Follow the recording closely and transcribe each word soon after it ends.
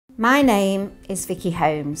My name is Vicki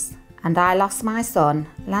Holmes, and I lost my son,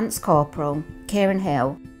 Lance Corporal Kieran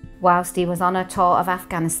Hill, whilst he was on a tour of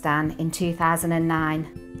Afghanistan in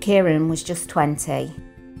 2009. Kieran was just 20.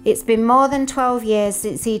 It's been more than 12 years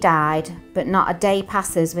since he died, but not a day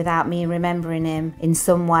passes without me remembering him in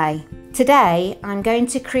some way. Today, I'm going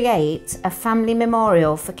to create a family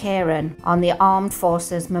memorial for Kieran on the Armed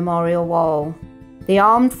Forces Memorial Wall. The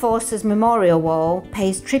Armed Forces Memorial Wall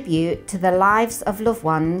pays tribute to the lives of loved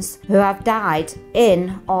ones who have died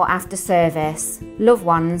in or after service, loved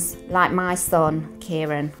ones like my son,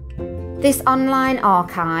 Kieran. This online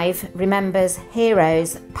archive remembers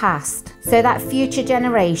heroes past so that future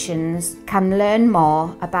generations can learn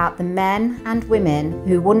more about the men and women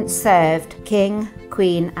who once served King,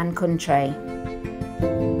 Queen and country.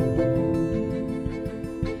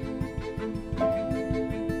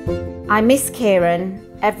 I miss Kieran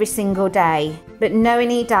every single day, but knowing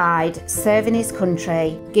he died serving his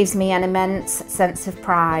country gives me an immense sense of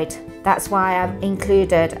pride. That's why I've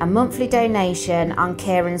included a monthly donation on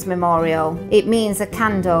Kieran's memorial. It means a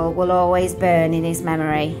candle will always burn in his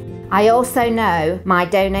memory. I also know my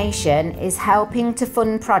donation is helping to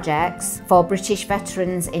fund projects for British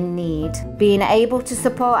veterans in need. Being able to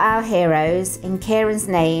support our heroes in Kieran's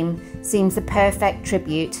name seems a perfect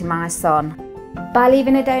tribute to my son. By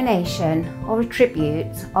leaving a donation or a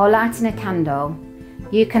tribute or lighting a candle,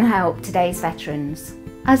 you can help today's veterans.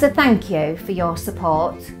 As a thank you for your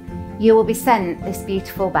support, you will be sent this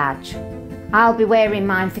beautiful badge. I'll be wearing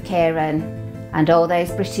mine for Kieran and all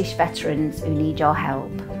those British veterans who need your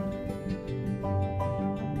help.